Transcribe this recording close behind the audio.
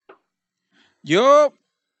Yo,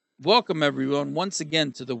 welcome everyone once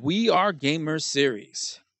again to the We Are Gamers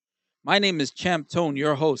series. My name is Champ Tone,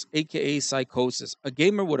 your host, aka Sykosys, a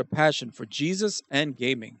gamer with a passion for Jesus and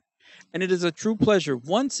gaming. And it is a true pleasure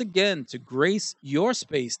once again to grace your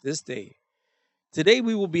space this day. Today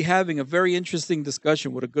we will be having a very interesting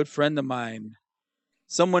discussion with a good friend of mine,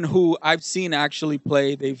 someone who I've seen actually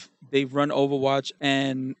play. They've run Overwatch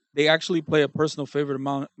and they actually play a personal favorite of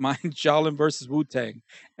mine, Shaolin versus Wu Tang,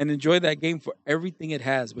 and enjoy that game for everything it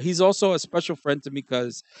has. But he's also a special friend to me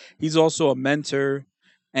because he's also a mentor,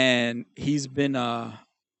 and he's been a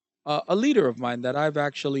leader of mine that I've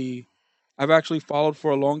actually followed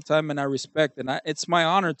for a long time and I respect. And it's my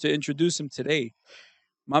honor to introduce him today.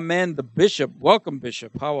 My man, the Bishop. Welcome,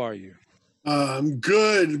 Bishop. How are you? I'm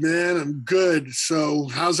good, man. I'm good. So,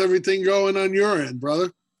 how's everything going on your end,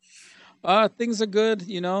 brother? Things are good,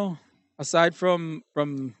 aside from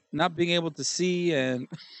not being able to see and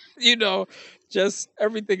you know, just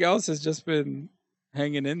everything else has just been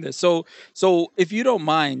hanging in there. So if you don't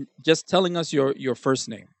mind just telling us your first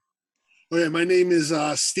name. Okay, my name is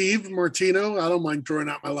Steve Martino. I don't mind throwing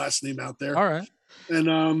out my last name out there. All right.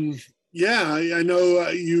 And yeah, I know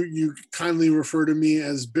you kindly refer to me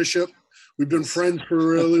as Bishop. We've been Yes. friends for a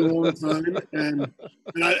really long time, and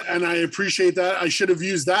I appreciate that. I should have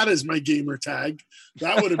used that as my gamer tag.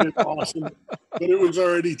 That would have been awesome, but it was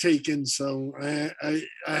already taken, so I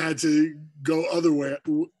had to go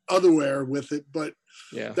otherwhere with it. But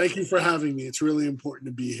Yeah. thank you for having me. It's really important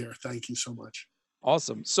to be here. Thank you so much.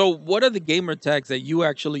 Awesome. So what are the gamer tags that you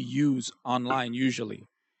actually use online usually?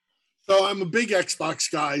 So I'm a big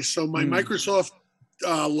Xbox guy. So my Mm. Microsoft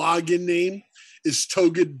login name is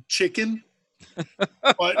Toged Chicken,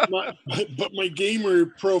 but my gamer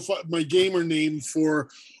profile, my gamer name for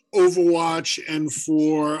Overwatch and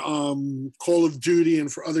for Call of Duty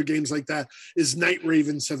and for other games like that is Night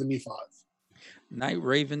Raven 75. Night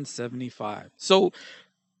Raven 75. So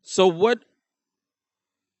what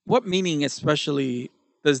meaning especially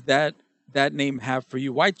does that name have for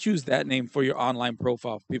you? Why choose that name for your online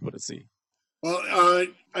profile for people to see? Well,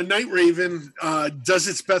 a Night Raven does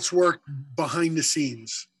its best work behind the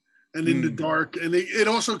scenes and in the Mm. dark, and it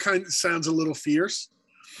also kind of sounds a little fierce.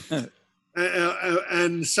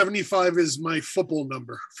 And 75 is my football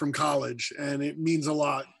number from college, and it means a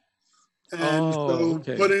lot. And Oh, so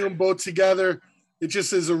okay. putting them both together, it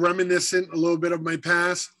just is a reminiscent, a little bit of my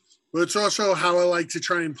past, but it's also how I like to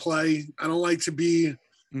try and play. I don't like to be,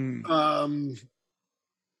 Mm. um,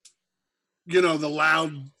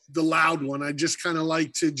 the loud one. I just kind of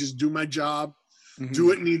like to just do my job, do Mhm.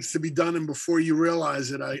 what needs to be done, and before you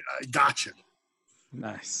realize it, I got you.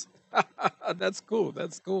 Nice. That's cool.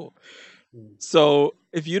 That's cool. So,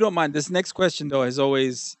 if you don't mind, this next question though is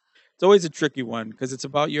always a tricky one because it's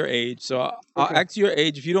about your age. So, I'll Okay. ask your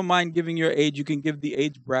age. If you don't mind giving your age, you can give the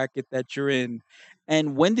age bracket that you're in.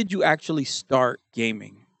 And when did you actually start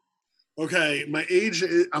gaming? Okay. My age,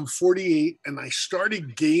 I'm 48, and I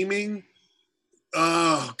started gaming.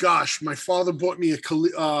 Oh gosh, my father bought me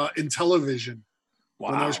in television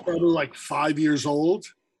when I was Wow. probably like 5 years old,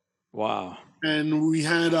 Wow. and we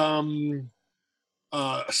had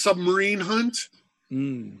a submarine hunt.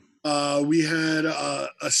 Mm. We had a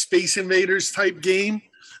Space Invaders type game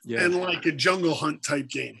Yeah. and like a jungle hunt type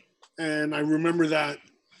game. And I remember that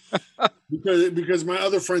because my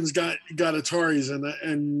other friends got Ataris,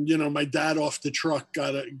 and my dad off the truck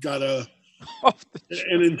got Off the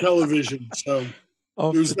an truck. Intellivision. So it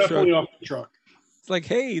Off was the truck. definitely off the truck. It's like,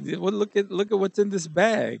 hey, look at what's in this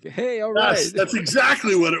bag. Hey, all right. Yes, that's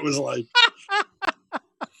exactly what it was like.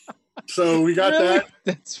 So we got Really? that.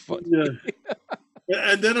 That's funny.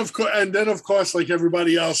 Yeah. And then of course, like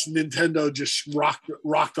everybody else, Nintendo just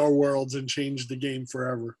rocked our worlds and changed the game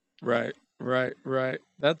forever. Right, right.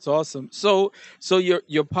 That's awesome. So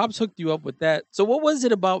your pops hooked you up with that. So what was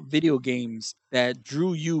it about video games that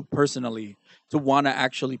drew you personally to want to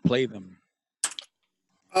actually play them?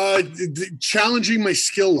 Challenging my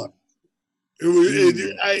skill level.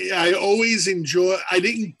 Mm, I always enjoy. I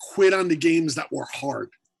didn't quit on the games that were hard.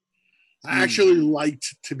 I mm, actually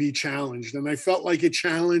liked to be challenged, and I felt like it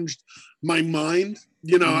challenged my mind.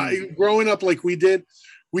 mm, Growing up like we did,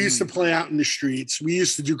 we used to mm. play out in the streets. We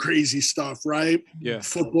used to do crazy stuff, right? Yeah.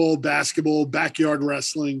 Football, basketball, backyard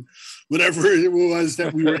wrestling, whatever it was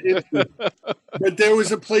that we were into. But there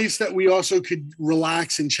was a place that we also could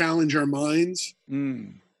relax and challenge our minds.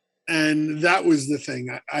 Mm, And that was the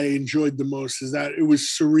thing I enjoyed the most, is that it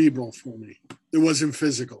was cerebral for me. It wasn't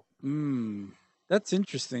physical. mm. That's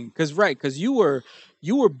interesting. Cause you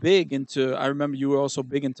were big into. I remember you were also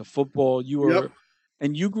big into football. Yep.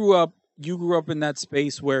 And you grew up in that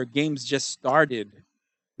space where games just started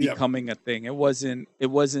Yeah, becoming a thing. It wasn't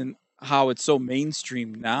how it's so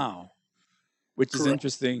mainstream now, which is correct.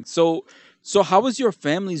 interesting. So how was your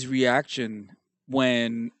family's reaction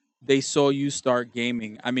when they saw you start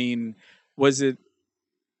gaming? I mean, was it,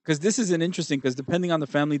 because this is an interesting, because depending on the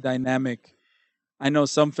family dynamic, I know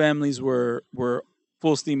some families were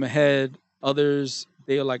full steam ahead. Others,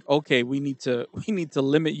 they are like, okay, we need to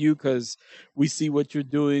limit you because we see what you're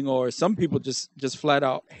doing. Or some people just flat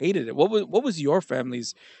out hated it. What was your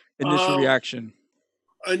family's initial Um, reaction?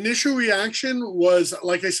 Initial reaction was,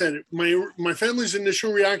 like I said, my family's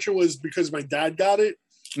initial reaction was because my dad got it.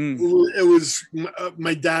 Mm, It was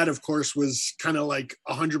my dad, of course, was kind of like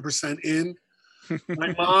 100% in.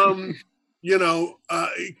 My mom,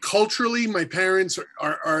 culturally, my parents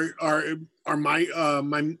are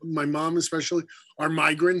my mom especially are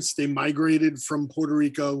migrants. They migrated from Puerto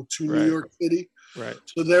Rico to New right, York City, right.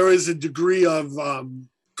 so there is a degree of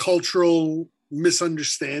cultural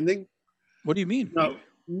misunderstanding. What do you mean? No,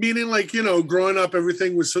 meaning like growing up,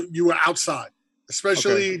 everything was you were outside, Okay.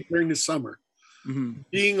 especially during the summer. Hmm.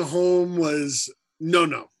 Being home was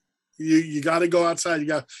no. You got to go outside.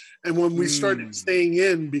 And when we started Mm, staying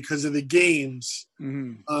in because of the games,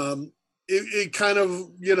 hmm. it kind of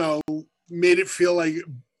made it feel like,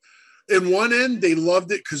 in one end they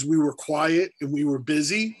loved it because we were quiet and we were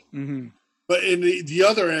busy, Hmm. but in the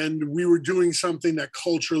other end we were doing something that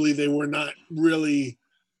culturally they were not really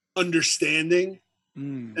understanding,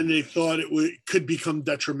 Mm. and they thought could become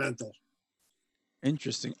detrimental.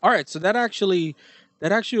 Interesting. All right, so that actually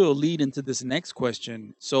will lead into this next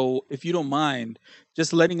question. So, if you don't mind,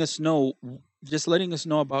 just letting us know,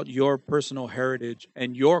 about your personal heritage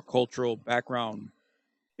and your cultural background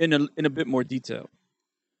in a bit more detail.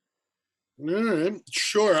 All right,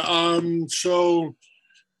 sure. So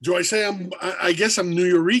do I say I guess I'm New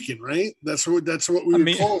Yorican, right? That's what we I would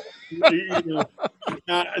mean, call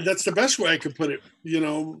it. That's the best way I could put it.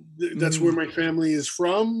 That's where mhm, my family is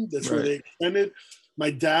from. That's where right. they extended. My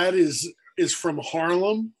dad is from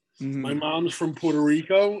Harlem. My Hmm. mom's from Puerto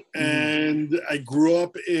Rico, Hmm. and I grew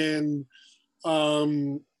up in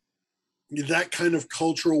um, that kind of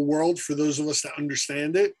cultural world. For those of us that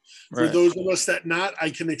understand it, for Right. those of us that not,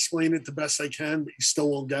 I can explain it the best I can, but you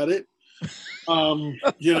still won't get it. Um,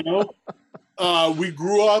 you know, we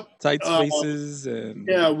grew up. Tight Uh, spaces and.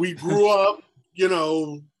 yeah, we grew up. You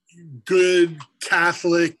know, good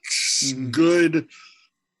Catholics, Hmm. good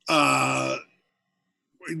uh,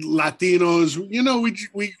 Latinos.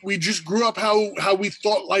 We just grew up how we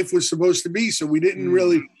thought life was supposed to be. So we didn't Mm.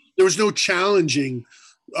 really. There was no challenging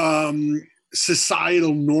um,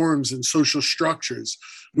 societal norms and social structures.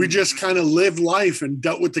 We Mm. just kind of lived life and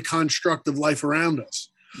dealt with the construct of life around us.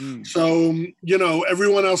 Mm. So,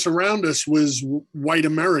 everyone else around us was white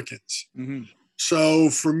Americans. Hmm. So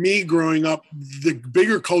for me growing up, the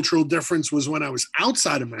bigger cultural difference was when I was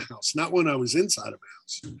outside of my house, not when I was inside of my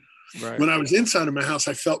house. Right. When I was inside of my house,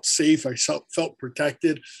 I felt safe. I felt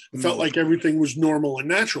protected. I felt Mm. like everything was normal and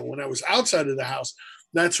natural. When I was outside of the house,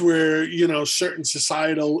 that's where, certain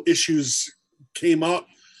societal issues came up,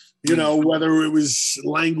 Mm. whether it was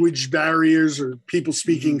language barriers or people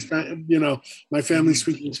speaking, Hmm. my family Hmm.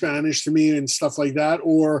 speaking Spanish to me and stuff like that,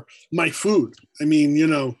 or my food. I mean,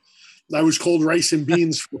 I was called rice and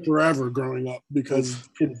beans for forever growing up because Oof.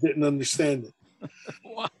 kids didn't understand it.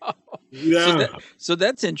 Wow. So Yeah.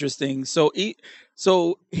 that's interesting.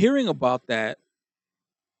 So hearing about that,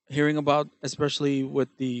 hearing about, especially with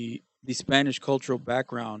the Spanish cultural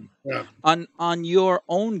background, Yeah. on your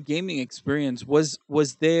own gaming experience, was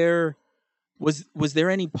there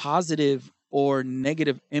any positive or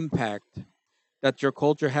negative impact that your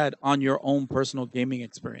culture had on your own personal gaming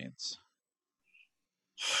experience?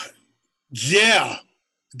 Yeah.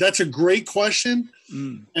 That's a great question.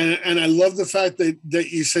 Mm. And I love the fact that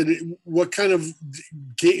you said what kind of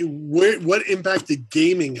what impact did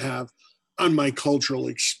gaming have on my cultural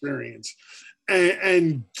experience,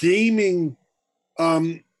 and gaming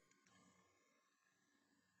um,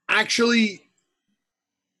 actually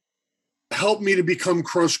helped me to become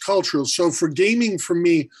cross cultural. So for gaming for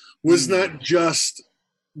me was Mm. not just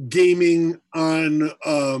gaming on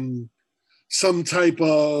some type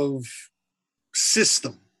of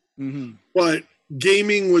system, Hmm. but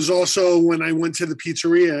gaming was also when I went to the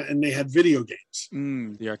pizzeria and they had video games,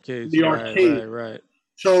 Mm. The arcades, the right, arcade. right, right.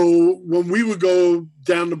 So when we would go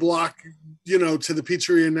down the block, to the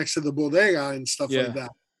pizzeria next to the bodega and stuff like Yeah.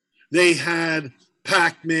 that, they had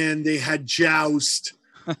Pac-Man, they had Joust,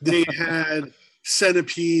 they had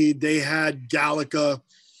Centipede, they had Galaga.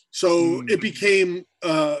 So it Mm. became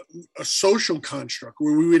a social construct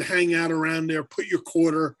where we would hang out around there, put your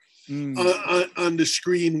quarter, Mm. on the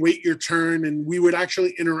screen, wait your turn, and we would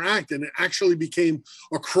actually interact. And it actually became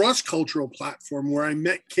a cross-cultural platform where I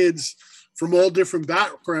met kids from all different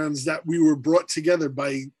backgrounds that we were brought together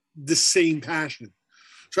by the same passion.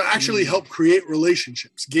 So it actually helped create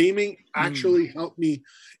relationships. Gaming actually helped me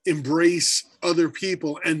embrace other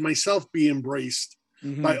people and myself be embraced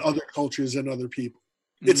by other cultures and other people.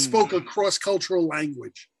 It spoke a cross-cultural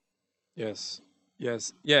language. Yes.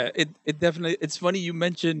 Yes. Yeah, it definitely, it's funny you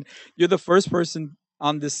mentioned you're the first person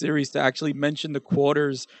on this series to actually mention the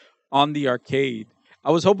quarters on the arcade.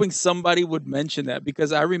 I was hoping somebody would mention that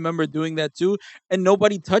because I remember doing that too and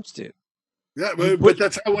nobody touched it. Yeah, You but put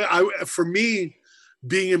that's how for me,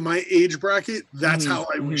 being in my age bracket, that's Mhm, how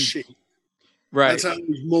I was mhm. shaped. That's Right. how I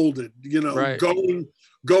was molded. Right.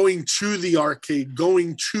 Going to the arcade,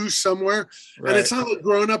 going to somewhere. And Right. it's not like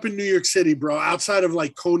growing up in New York City, bro. Outside of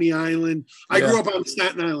like Coney Island, I Yeah. grew up on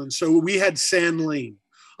Staten Island, so we had Sand Lane.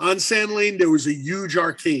 On Sand Lane, there was a huge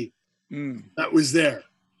arcade Mm. that was there.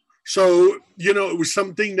 So, it was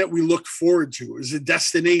something that we looked forward to. It was a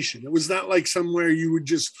destination. It was not like somewhere you would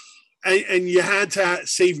just, and you had to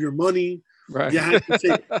save your money. Right. You had to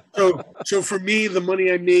save. So for me, the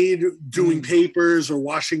money I made doing papers or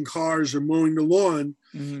washing cars or mowing the lawn,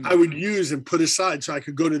 I would use and put aside so I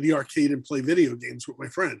could go to the arcade and play video games with my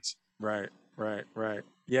friends. Right. Right. Right.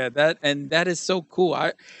 Yeah, that is so cool.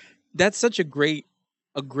 That's such a great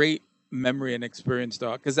memory and experience,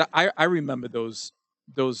 dog. Because I remember those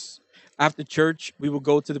after church we would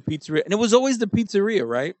go to the pizzeria, and it was always the pizzeria,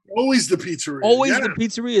 right? Always the pizzeria. Always Yeah. the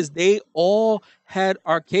pizzerias. They all had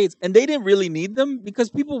arcades, and they didn't really need them because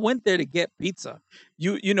people went there to get pizza.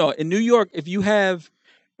 You know, in New York, if you have,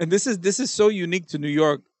 and this is so unique to New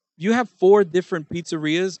York, you have four different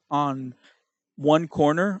pizzerias on one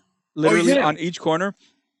corner, Oh, literally yeah. on each corner.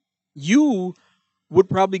 You would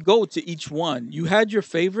probably go to each one. You had your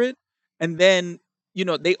favorite, and then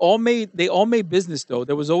they all made business though.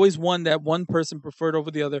 There was always one that one person preferred over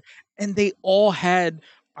the other, and they all had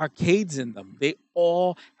arcades in them. They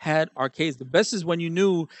all had arcades. The best is when you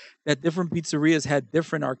knew that different pizzerias had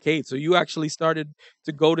different arcades. So you actually started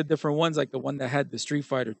to go to different ones, like the one that had the Street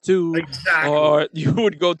Fighter 2, Exactly. or you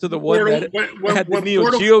would go to the one Mortal, that when, had the when Neo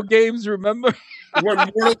Mortal Geo games, remember? when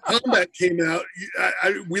Mortal Kombat came out,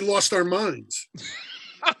 we lost our minds.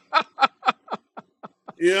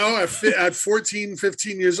 At 14,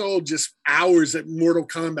 15 years old, just hours at Mortal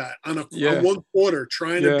Kombat on Yeah. one quarter,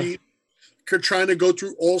 trying Yeah. to go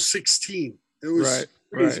through all 16. It was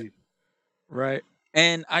crazy. Right.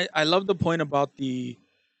 And I love the point about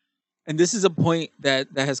and this is a point that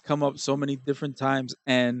has come up so many different times,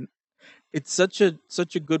 and it's such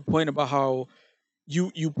a good point about how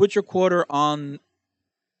you put your quarter on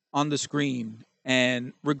the screen,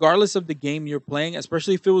 and regardless of the game you're playing,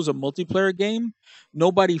 especially if it was a multiplayer game,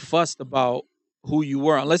 nobody fussed about who you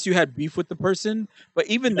were unless you had beef with the person. But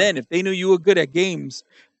even then, if they knew you were good at games,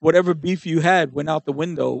 whatever beef you had went out the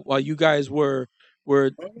window while you guys were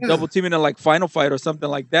double teaming in like Final Fight or something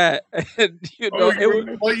like that. And You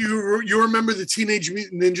remember the Teenage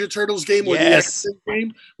Mutant Ninja Turtles game or the Yes. X-Men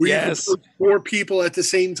game where you Yes. could play 4 people at the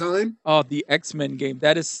same time? Oh, the X-Men game.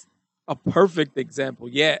 That is a perfect example.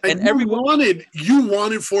 Yeah. And And everyone you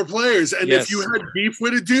wanted 4 players. And if you Yes. had beef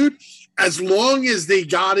with a dude, as long as they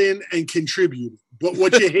got in and contributed. But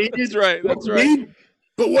what you hated, That's right. That's right.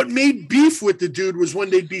 But what made beef with the dude was when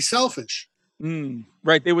they'd be selfish.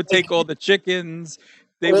 Right. They would take all the chickens.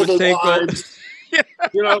 They All would the take all lives.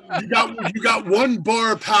 You got 1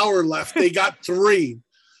 bar of power left. They got 3.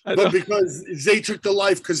 I know. But because they took the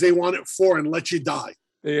life because they wanted 4 and let you die.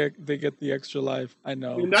 They get the extra life. I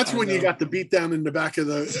know. And that's when you got the beat down in the back of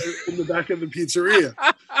the pizzeria.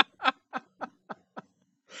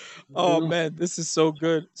 Oh man, this is so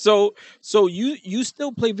good. So you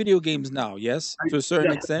still play video games now, yes? To a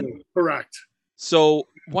certain extent? Correct. So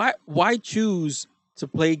why choose to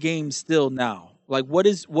play games still now? Like what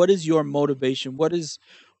is your motivation?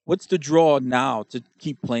 What's the draw now to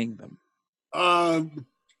keep playing them? To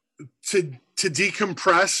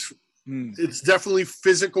decompress. It's definitely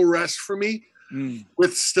physical rest for me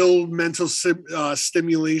with still mental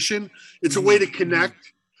stimulation. It's a way to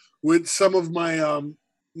connect with some of my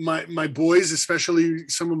my boys, especially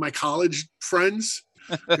some of my college friends.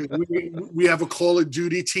 we have a Call of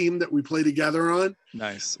Duty team that we play together on.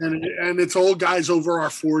 Nice. And it's all guys over our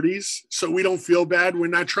 40s, so we don't feel bad. We're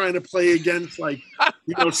not trying to play against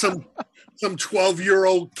some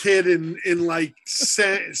 12-year-old kid in like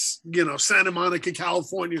Santa Monica,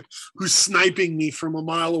 California, who's sniping me from a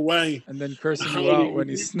mile away and then cursing you out when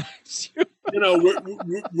he snipes you. you know,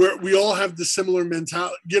 we all have the similar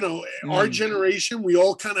mentality. You know, our generation, we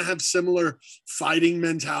all kind of have similar fighting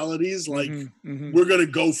mentalities. Like we're going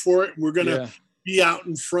to go for it. We're going to be out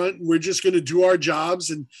in front. We're just going to do our jobs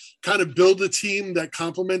and kind of build a team that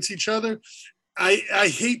complements each other.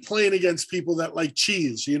 I hate playing against people that like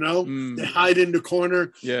cheese, you know? They hide in the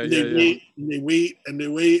corner, and they wait, and they wait, and they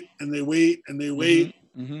wait, and they wait, and they wait,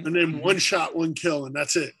 and then one shot, one kill, and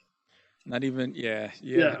that's it. Not even,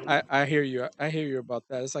 I hear you. I hear you about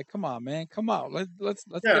that. It's like, come on, man, come out. Let's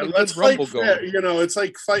get a good rumble fight fair. going. You know, it's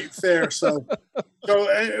like fight fair. So,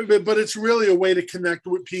 but it's really a way to connect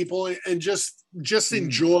with people and just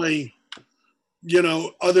enjoy, you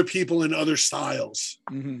know, other people and other styles.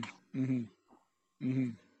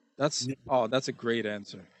 That's a great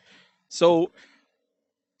answer. So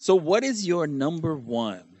what is your number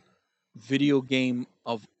one video game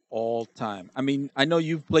of all time? I mean, I know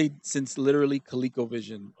you've played since literally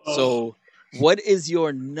ColecoVision. So what is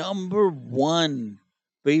your number one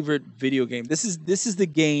favorite video game? This is the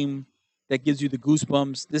game that gives you the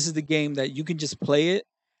goosebumps. This is the game that you can just play it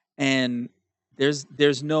and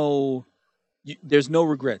there's no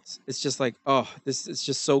regrets. It's just like, this is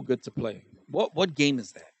just so good to play. What game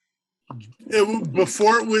is that?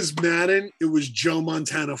 Before it was Madden, it was Joe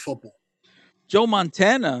Montana football. Joe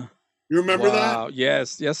Montana? You remember that?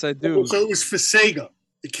 Yes, I do. So it was for Sega.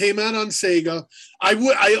 It came out on Sega.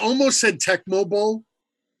 I almost said Tecmo Bowl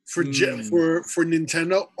for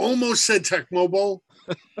Nintendo. Almost said Tecmo Bowl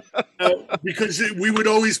because we would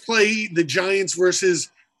always play the Giants versus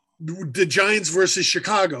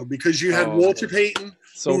Chicago because you had Walter Payton,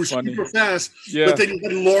 who was super fast, but then you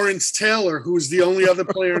had Lawrence Taylor, who was the only other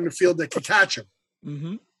player in the field that could catch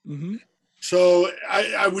him. So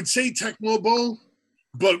I would say Tecmo Bowl,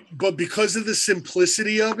 but because of the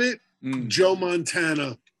simplicity of it, Joe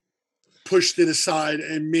Montana pushed it aside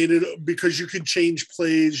and made it because you could change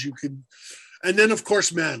plays, and then of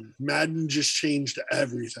course Madden just changed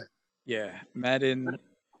everything. Yeah, Madden.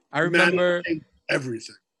 I remember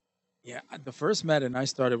everything. Yeah, the first Madden I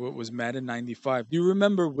started with was Madden 95. Do you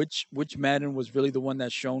remember which Madden was really the one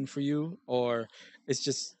that shone for you? Or it's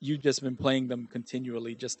just you've just been playing them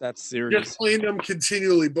continually, just that series? Just playing them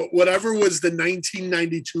continually, but whatever was the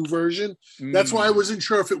 1992 version, that's why I wasn't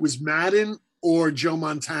sure if it was Madden or Joe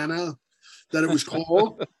Montana that it was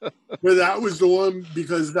called. But that was the one,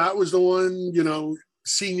 because that was the one, you know,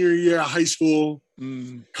 senior year of high school,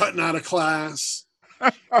 cutting out of class,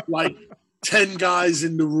 like 10 guys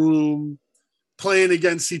in the room playing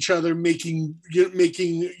against each other, making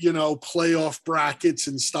you know, playoff brackets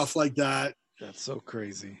and stuff like that. That's so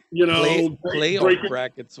crazy. You know, playoff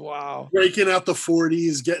brackets. Wow. Breaking out the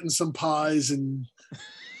 40s, getting some pies and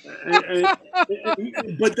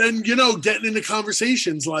but then, you know, getting into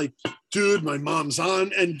conversations like, dude, my mom's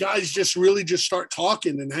on, and guys just really just start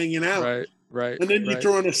talking and hanging out. Right. And then you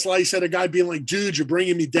throw in a slice at a guy being like, dude, you're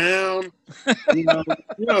bringing me down. You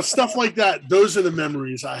know, stuff like that. Those are the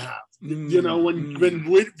memories I have. You know, when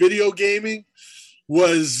video gaming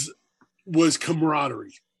was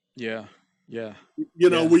camaraderie. Yeah. You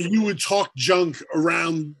know, where you would talk junk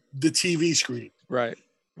around the TV screen. Right.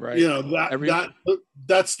 You know,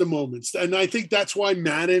 that's the moments. And I think that's why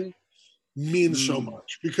Madden means so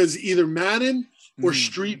much, because either Madden or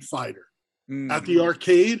Street Fighter at the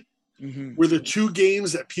arcade were the two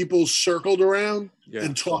games that people circled around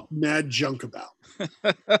and talked mad junk about.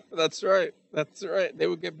 That's right. They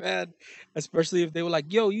would get mad, especially if they were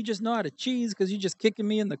like, yo, you just know how to cheese because you just kicking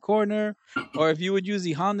me in the corner. Or if you would use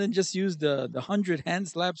the Honda and just use the 100 hand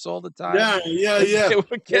slaps all the time. Yeah. They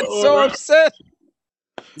would get so upset.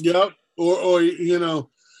 Yep. Or you know,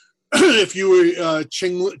 if you were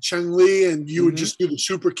Cheng Li and you would just do the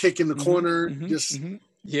super kick in the corner,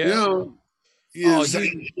 you know,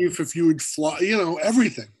 if you would fly, you know,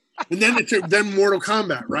 everything. And then Mortal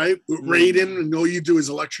Kombat, right? With Raiden, and all you do is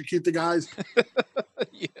electrocute the guys.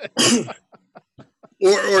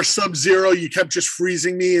 Or Sub-Zero, you kept just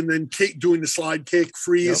freezing me and then doing the slide kick,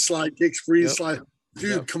 freeze, slide kicks, freeze, slide.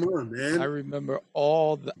 Dude, come on, man. I remember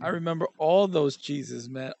all those cheeses,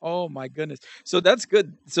 man. Oh my goodness. So that's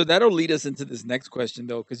good. So that'll lead us into this next question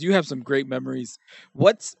though, because you have some great memories.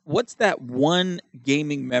 What's that one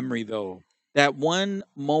gaming memory though? That one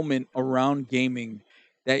moment around gaming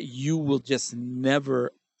that you will just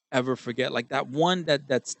never ever forget? Like that one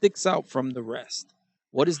that sticks out from the rest.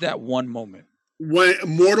 What is that one moment? When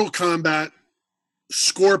Mortal Kombat,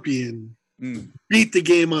 Scorpion beat the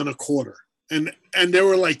game on a quarter. And there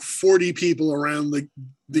were like 40 people around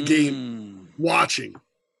the game watching.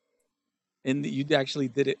 You actually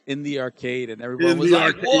did it in the arcade, and everyone was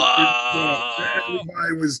like, "Whoa!"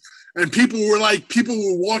 and people were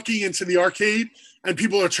walking into the arcade, and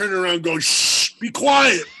people are turning around going, "Shh, be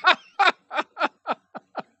quiet."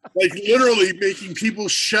 Like literally making people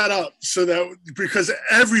shut up because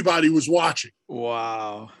everybody was watching.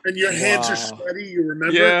 Wow. And your hands are sweaty, you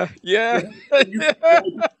remember? Yeah. You're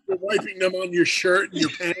wiping them on your shirt and your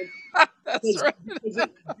pants. That's right.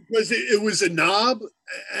 Because it was a knob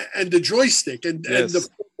and a joystick and the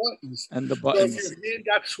buttons. And the buttons. So if your hand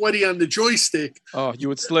got sweaty on the joystick, you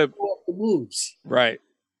would slip off the moves. Right.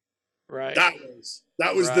 That was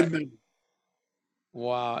the memory.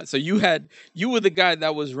 Wow. So you were the guy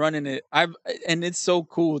that was running it. And it's so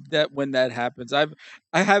cool that when that happens. I've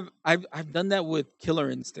done that with Killer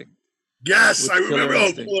Instinct. Yes, I remember.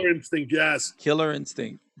 Killer Instinct, yes. Killer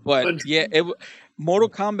Instinct. But yeah, Mortal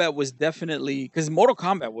Kombat was definitely, because Mortal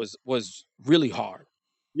Kombat was really hard.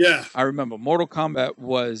 Yeah. I remember Mortal Kombat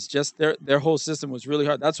was just their whole system was really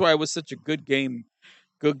hard. That's why it was such a good game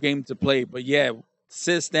to play. But yeah,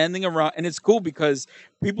 standing around, and it's cool because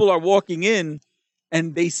people are walking in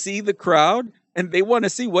and they see the crowd and they want to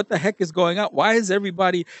see what the heck is going on. Why is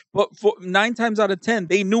everybody? But for 9 times out of 10,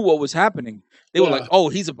 they knew what was happening. They were like, "Oh,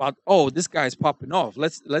 this guy's popping off.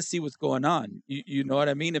 Let's see what's going on." You know what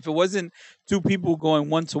I mean? If it wasn't 2 people going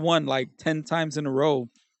 1-to-1 like 10 times in a row,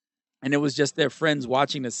 and it was just their friends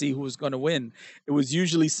watching to see who was going to win, it was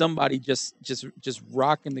usually somebody just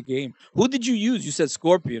rocking the game. Who did you use? You said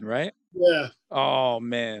Scorpion, right? Yeah. Oh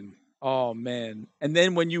man. And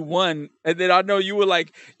then when you won, and then I know you were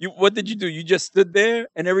like, what did you do? You just stood there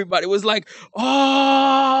and everybody was like,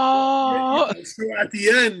 "Oh." Yeah. So at the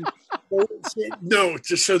end,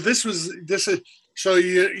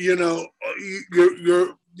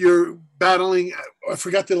 you're battling. I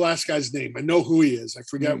forgot the last guy's name. I know who he is. I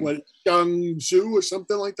forget what, Shang Tzu or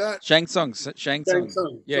something like that. Shang Tsung.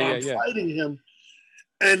 Yeah. I'm fighting him,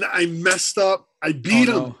 and I messed up. I beat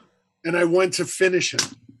him, and I went to finish him.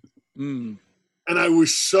 And I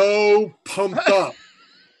was so pumped up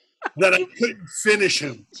that I couldn't finish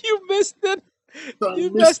him. You missed it. So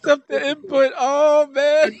you messed up the input. Oh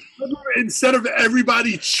man! Instead of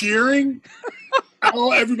everybody cheering,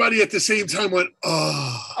 everybody at the same time went,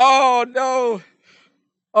 "Oh! Oh no!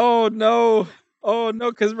 Oh no! Oh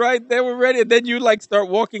no!" Because they were ready, and then you like start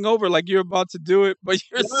walking over like you're about to do it, but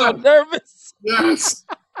you're so nervous. Yes.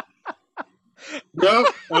 No,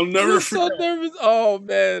 I'll never forget. So nervous. Oh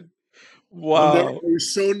man! Wow! I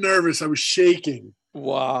was so nervous. I was shaking.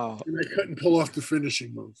 Wow! And I couldn't pull off the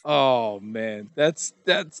finishing move. Oh man, that's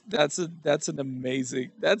an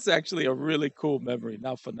amazing. That's actually a really cool memory.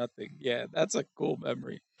 Not for nothing. Yeah, that's a cool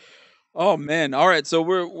memory. Oh man! All right, so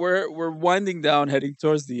we're winding down, heading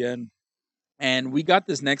towards the end, and we got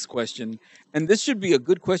this next question, and this should be a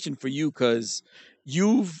good question for you because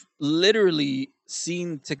you've literally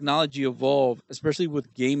seen technology evolve, especially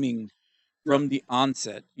with gaming, from the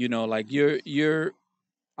onset. You know, like you're.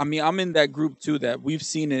 I mean, I'm in that group too that we've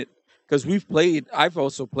seen it because I've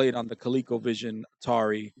also played on the ColecoVision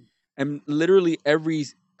Atari, and literally every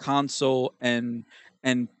console and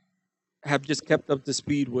have just kept up to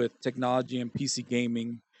speed with technology and PC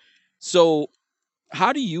gaming. So,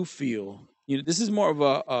 how do you feel? You know, this is more of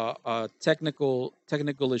a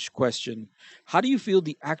technical-ish question. How do you feel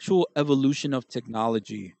the actual evolution of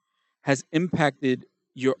technology has impacted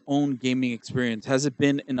your own gaming experience? Has it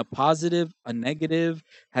been in a positive, a negative?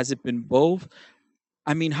 Has it been both?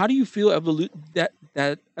 I mean, how do you feel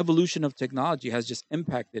that evolution of technology has just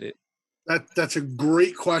impacted it? That's a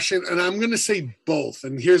great question, and I'm going to say both.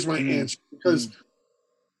 And here's my answer. Because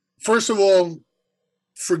first of all,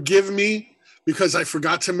 forgive me because I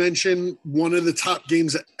forgot to mention one of the top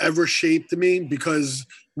games that ever shaped me. Because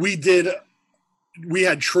we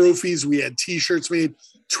had trophies, we had T-shirts made.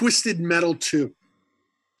 Twisted Metal 2.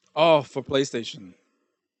 Oh, for PlayStation.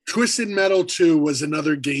 Twisted Metal 2 was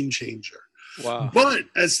another game changer. Wow. But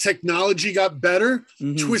as technology got better,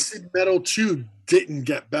 Twisted Metal 2 didn't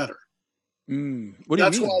get better.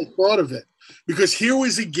 That's why I thought of it. Because here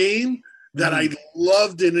was a game that I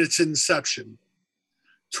loved in its inception.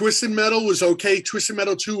 Twisted Metal was okay. Twisted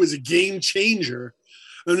Metal 2 was a game changer.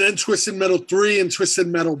 And then Twisted Metal 3 and Twisted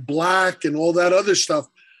Metal Black and all that other stuff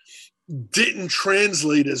didn't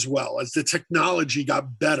translate as well as the technology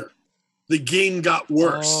got better. The game got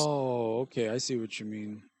worse. Oh, okay. I see what you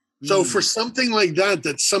mean. So for something like that,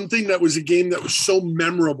 that's something that was a game that was so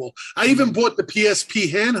memorable. I even bought the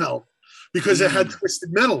PSP handheld because it had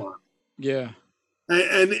Twisted Metal on. Yeah.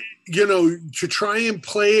 And you know, to try and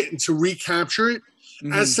play it and to recapture it,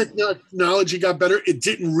 as technology got better, it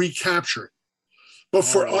didn't recapture it. But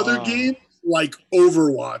for other games like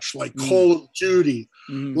Overwatch, like Call of Duty,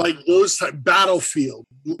 like those type, Battlefield,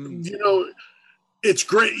 you know, it's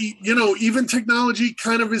great. You know, even technology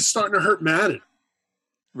kind of is starting to hurt Madden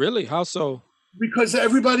Really? How so? because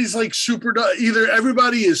everybody's like supered up. Either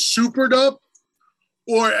everybody is supered up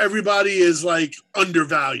or everybody is like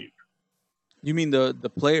undervalued. You mean the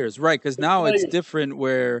players, right? Because now it's Right. different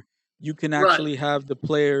where you can Right. actually have the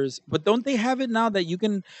players, but don't they have it now that you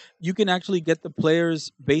can actually get the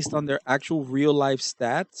players based on their actual real life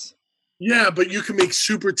stats? Yeah, but you can make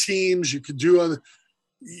super teams. You could do other.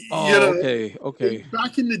 You Oh, know, okay, okay.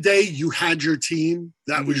 back in the day, you had your team.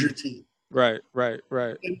 That was Hmm. your team. Right, right,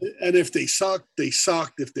 right, And if they sucked, they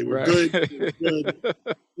sucked. If they were right. good, they were good.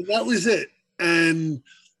 And that was it. And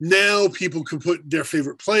now people can put their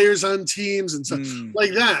favorite players on teams and stuff Mm,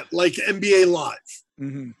 like that, like NBA Live.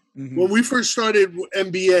 hmm, hmm. When we first started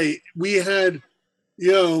NBA, we had,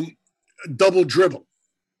 you know, double dribble.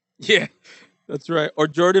 Yeah, that's right. Or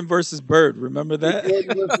Jordan versus Bird. Remember Or that?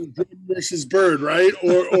 Jordan versus Bird, right?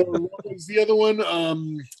 Or what was the other one?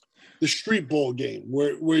 The Street Bowl game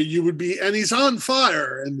where you would be, and he's on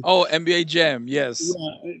fire, and Oh, NBA Jam. Yes.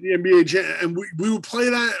 yeah, the NBA Jam, and we would play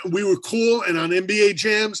that. We were cool, and on NBA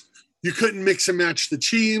Jams, you couldn't mix and match the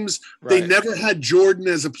teams. They Right. never had Jordan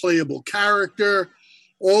as a playable character.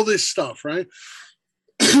 All this stuff, right?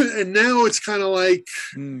 And now it's kind of like,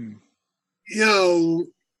 Mm, you know,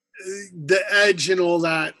 the edge and all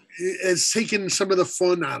that has taken some of the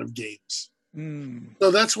fun out of games. mm,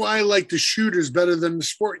 So that's why I like the shooters better than the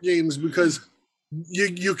sport games because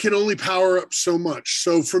you can only power up so much.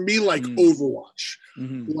 So for me, like mm, Overwatch,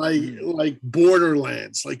 hmm, like hmm, like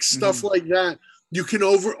Borderlands, like stuff hmm. like that, you can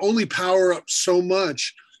only power up so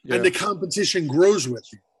much, and Yeah. the competition grows with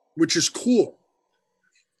you, which is cool.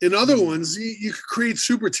 In other Mm, ones, you could create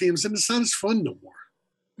super teams, and it's not as fun no more.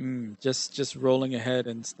 just rolling ahead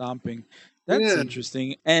and stomping. That's Yeah,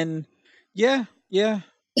 interesting. And yeah, yeah.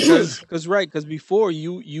 Cause right, cause before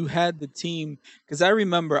you had the team. Cause I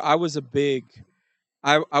remember I was big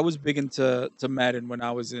into Madden when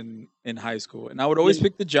I was in high school, and I would always yeah.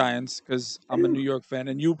 pick the Giants because I'm a New York fan,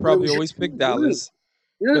 and you It probably was your always pick team, right? Dallas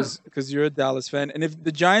Yeah, because you're a Dallas fan. And if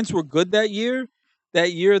the Giants were good that year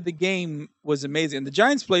the game was amazing. And the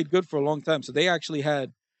Giants played good for a long time, so they actually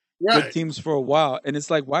had good right. teams for a while. And it's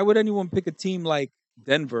like, why would anyone pick a team like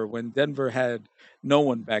Denver when Denver had no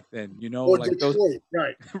one back then? You know, Or like those. Detroit,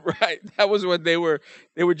 right? Right. That was when they were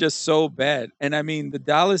just so bad. And I mean, the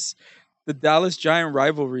Dallas Giant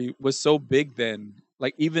rivalry was so big then.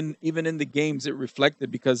 Like even in the games it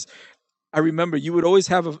reflected because I remember you would always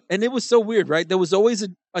have and it was so weird, right? There was always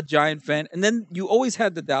a Giant fan, and then you always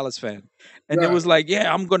had the Dallas fan. And it Right. was like,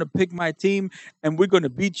 yeah, I'm gonna pick my team and we're gonna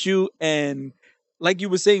beat you. And like you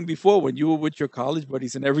were saying before, when you were with your college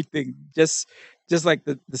buddies and everything, just like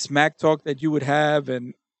the smack talk that you would have,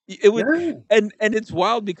 and it would Yeah. and it's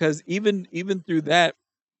wild because even through that,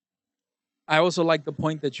 I also like the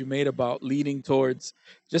point that you made about leading towards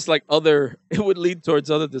just like other it would lead towards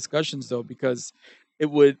other discussions though because it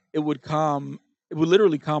would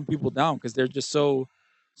literally calm people down because they're just so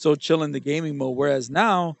chill in the gaming mode, whereas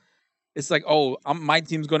now it's like, oh, my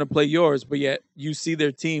team's going to play yours, but yet you see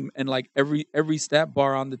their team and like every stat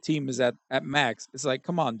bar on the team is at max. It's like,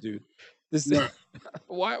 come on, dude. This Right.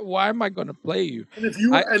 why am I going to play you? And if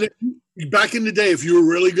you I were, and if you, back in the day, if you were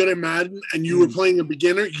really good at Madden and you were mm, playing a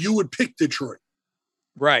beginner, you would pick Detroit.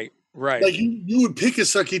 right, right, Like you would pick a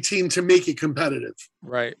sucky team to make it competitive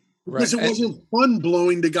right, right. because it wasn't fun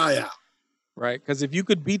blowing the guy out. Right? Because if you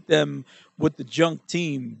could beat them with the junk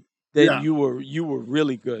team, then Yeah, you were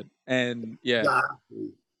really good. And yeah,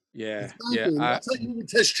 exactly. yeah. Exactly. And that's how you would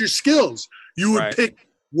test your skills. You would Right. pick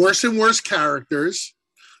worse and worse characters.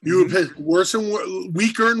 You would Mm-hmm. pick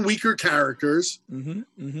weaker and weaker characters. Mm-hmm.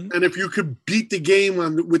 Mm-hmm. And if you could beat the game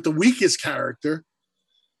with the weakest character,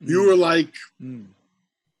 you Mm, were like mm,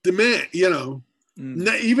 the man. You know,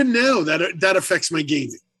 mm, even now that affects my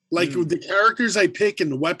gaming. Like mm. the characters I pick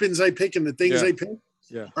and the weapons I pick and the things Yeah. I pick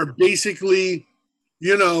Yeah. are basically,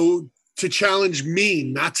 you know, to challenge me,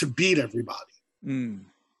 not to beat everybody. Mm,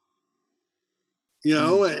 You mm,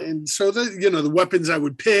 know, and so the weapons I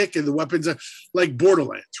would pick and the weapons like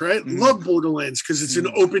Borderlands, right? mm, Love Borderlands because it's an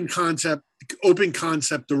mm. open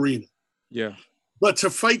concept arena. Yeah. But to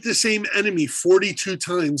fight the same enemy 42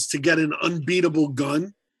 times to get an unbeatable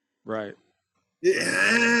gun, Right. Right.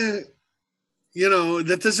 yeah, you know,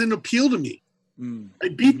 that doesn't appeal to me. Mm, I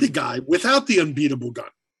beat mm-hmm. the guy without the unbeatable gun.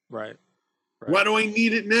 Right. Why Right. do I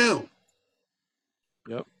need it now?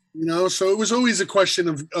 Yep. You know, so it was always a question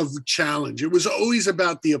of challenge. It was always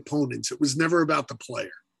about the opponents. It was never about the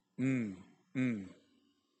player. Mm, mm,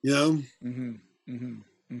 You know? mm-hmm. Mm-hmm.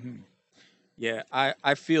 Mm-hmm. Yeah.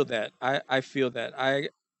 I feel that. I feel that.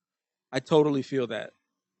 I totally feel that.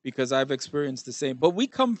 because I've experienced the same. But where we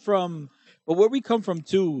come from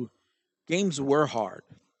too, games were hard.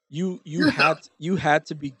 Yeah, You had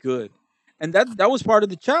to be good, and that was part of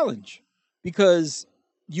the challenge, because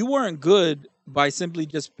you weren't good by simply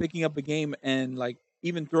just picking up a game and like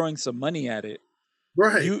even throwing some money at it.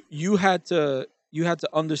 right. You had to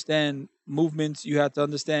understand movements. You had to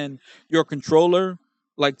understand your controller,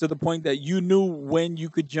 like to the point that you knew when you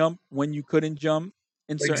could jump, when you couldn't jump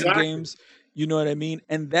in certain Exactly. games. You know what I mean?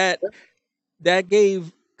 And that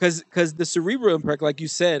gave, because the cerebral impact, like you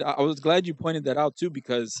said, I was glad you pointed that out too,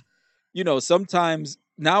 because sometimes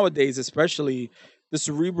nowadays, especially, the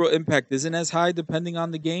cerebral impact isn't as high depending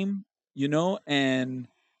on the game. And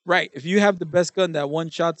right, if you have the best gun that one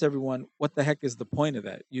shots everyone, what the heck is the point of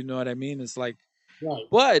that? You know what I mean? It's like, Right.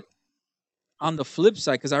 but on the flip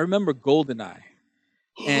side, because I remember GoldenEye,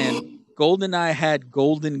 and GoldenEye had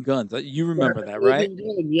golden guns. You remember that, right?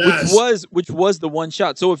 Golden gun, which yes. was which was the one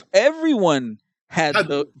shot. So if everyone had Had,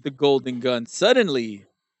 the golden gun, suddenly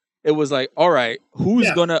it was like, all right, yeah.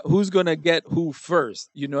 who's gonna get who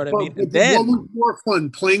first? You know what I mean? But And what then was more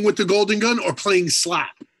fun, playing with the golden gun or playing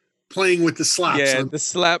slap? Playing with the slaps yeah, on.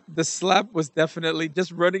 the slap was definitely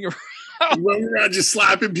just running around. Running around just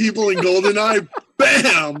slapping people in GoldenEye,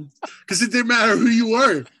 bam! Because it didn't matter who you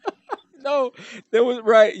were. No, there was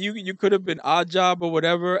right. You could have been odd job or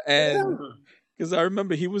whatever, and Yeah, because I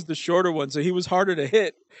remember he was the shorter one, so he was harder to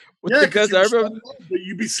hit with yeah, the because guns. you I were remember. standing up, but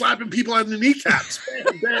you'd be slapping people on the kneecaps.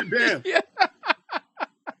 Bam, bam, bam. Yeah.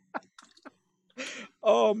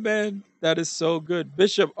 Oh man, that is so good,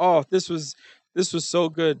 Bishop. Oh, this was so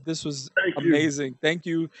good. This was Thank you. amazing. Thank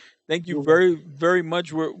you You're welcome. very very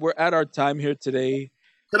much. We're at our time here today,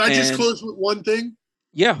 Can I just and close with one thing?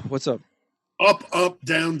 yeah, what's up? Up, up,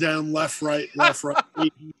 down, down, left, right.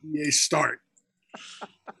 A, start.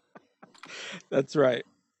 That's right.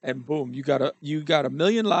 And boom, you got a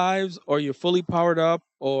million lives, or you're fully powered up,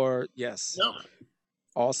 or yes, No,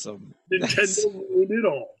 awesome. Nintendo That's ruined it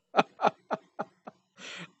all.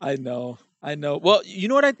 I know, I know. Well, you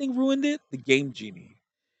know what I think ruined it? The Game Genie.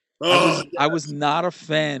 Oh, I was not a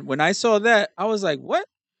fan when I saw that. I was like, what?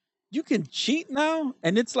 You can cheat now,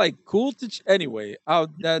 and it's like cool to anyway. buy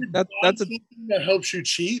That's a something that helps you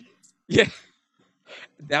cheat. yeah.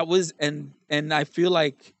 That was and I feel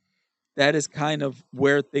like that is kind of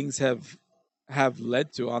where things have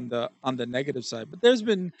led to on the negative side. But there's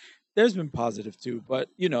been positive too. But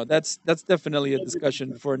that's definitely a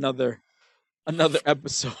discussion for another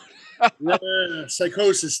episode. Yeah,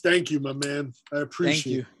 Sykosys. Thank you, my man. I Thank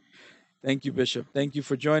appreciate it. you, thank you, Bishop. Thank you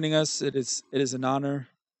for joining us. It is an honor.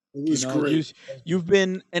 It You was know, great. you've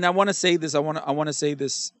been, and I want to say this. I want to say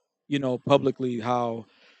this. Publicly, how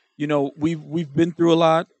we've been through a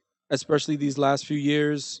lot, especially these last few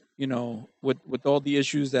years. With all the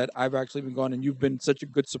issues that I've actually been going, and you've been such a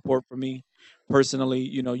good support for me personally.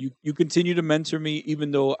 You continue to mentor me,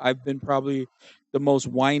 even though I've been probably the most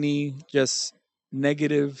whiny, just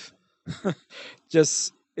negative,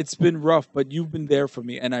 just it's been rough, but you've been there for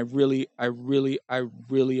me, and I really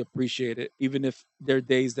appreciate it. Even if there are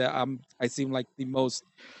days that I seem like the most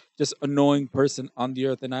just annoying person on the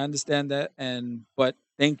earth, and I understand that. And but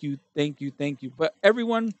thank you, thank you, thank you. But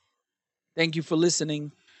everyone, thank you for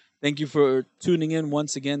listening. Thank you for tuning in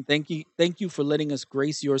once again. Thank you for letting us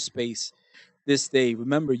grace your space this day.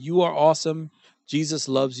 Remember, you are awesome. Jesus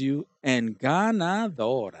loves you, and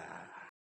ganadora.